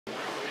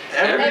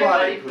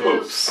Everybody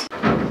poops.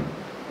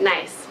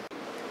 Nice.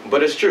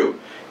 But it's true.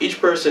 Each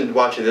person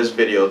watching this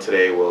video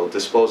today will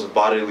dispose of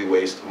bodily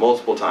waste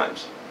multiple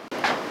times.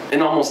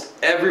 And almost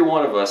every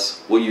one of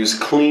us will use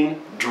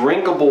clean,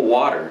 drinkable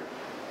water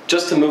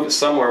just to move it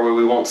somewhere where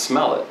we won't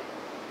smell it.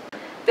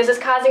 This is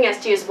causing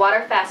us to use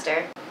water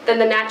faster than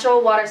the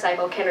natural water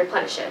cycle can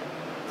replenish it.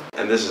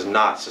 And this is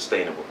not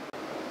sustainable.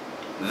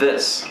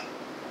 This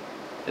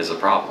is a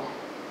problem.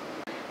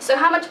 So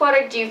how much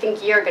water do you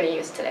think you're going to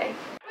use today?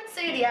 I would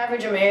say the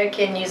average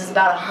American uses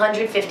about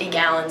 150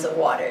 gallons of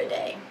water a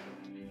day.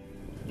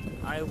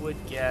 I would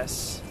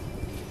guess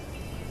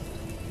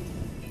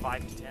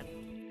 5 to 10.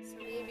 So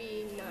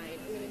maybe 9.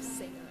 I'm going to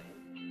say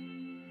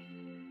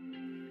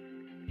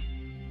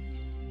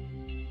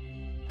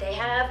 9. They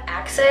have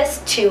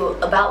access to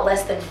about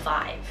less than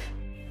 5.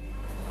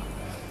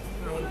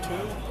 Around 2,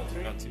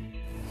 3. Not 2.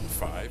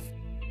 5.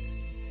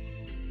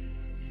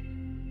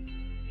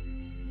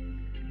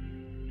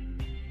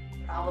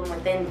 Problem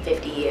within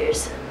 50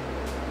 years.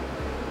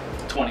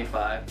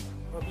 25.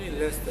 Probably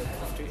less than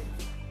 50.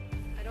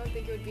 I don't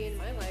think it would be in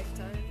my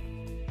lifetime.